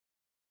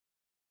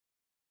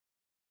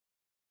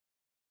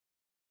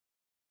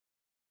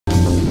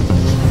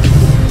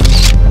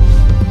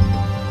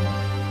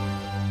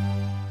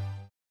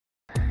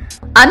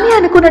అన్ని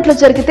అనుకున్నట్లు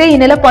జరిగితే ఈ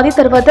నెల 10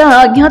 తర్వాత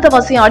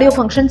అజ్ఞాతవాసి ఆడియో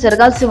ఫంక్షన్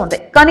జరగాల్సి ఉంది.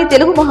 కానీ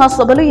తెలుగు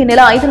మహాసభలు ఈ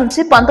నెల 5 నుంచి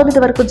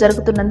 19 వరకు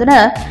జరుగుతున్నందున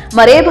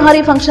మరే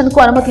భారీ ఫంక్షన్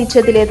కు అనుమతి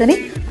ఇచ్చేది లేదని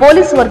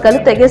పోలీసు వర్గాలు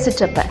తెగేసి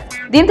చెప్పారు.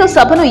 దీంతో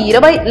సభను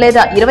 20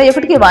 లేదా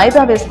 21కి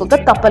వాయిదా వేసుకోక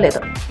తప్పలేదు.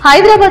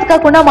 హైదరాబాద్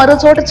కాకుండా మరో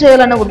చోట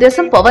చేయాలన్న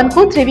ఉద్దేశం పవన్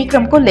కు,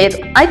 త్రివిక్రమ్ కు లేదు.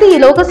 అయితే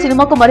ఈలోగా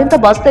సినిమాకు మరింత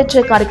బస్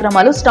తెచ్చే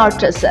కార్యక్రమాలు స్టార్ట్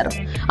చేశారు.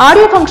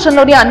 ఆడియో ఫంక్షన్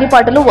లోని అన్ని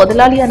పాటలు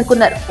వదలాలి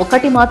అనుకున్నారు.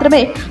 ఒకటి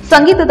మాత్రమే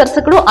సంగీత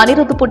దర్శకుడు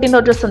అనిరుద్ధ్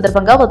పుట్టినరోజు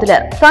సందర్భంగా వదిలారు.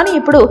 కానీ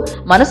ఇప్పుడు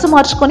మనసు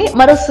మార్చుకుని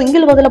మరో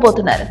సింగిల్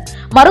వదలబోతున్నారు.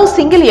 మరో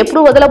సింగిల్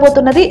ఎప్పుడు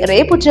వదలబోతున్నది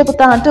రేపు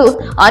చెబుతా అంటూ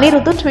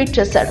అనిరుద్ధ్ ట్వీట్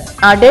చేశాడు.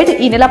 ఆ డేట్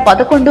ఈ నెల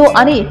 11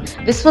 అని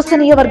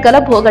విశ్వసనీయ వర్గాల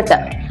భోగట్ట.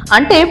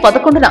 అంటే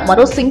 11న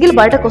మరో సింగిల్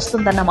బయటకు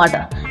వస్తుందన్నమాట.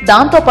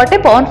 దాంతో పాటే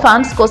పవన్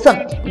ఫ్యాన్స్ కోసం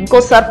ఇంకో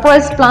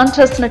సర్ప్రైజ్ ప్లాన్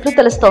చేస్తున్నట్లు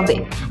తెలుస్తోంది.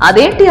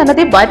 అదేంటి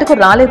అన్నది బయటకు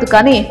రాలేదు,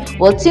 కానీ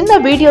ఓ చిన్న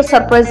వీడియో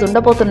సర్ప్రైజ్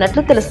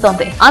ఉండబోతున్నట్లు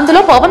తెలుస్తోంది.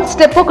 అందులో పవన్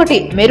స్టెప్ ఒకటి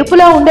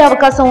మెరుపులా ఉండే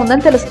అవకాశం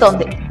ఉందని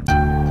తెలుస్తోంది.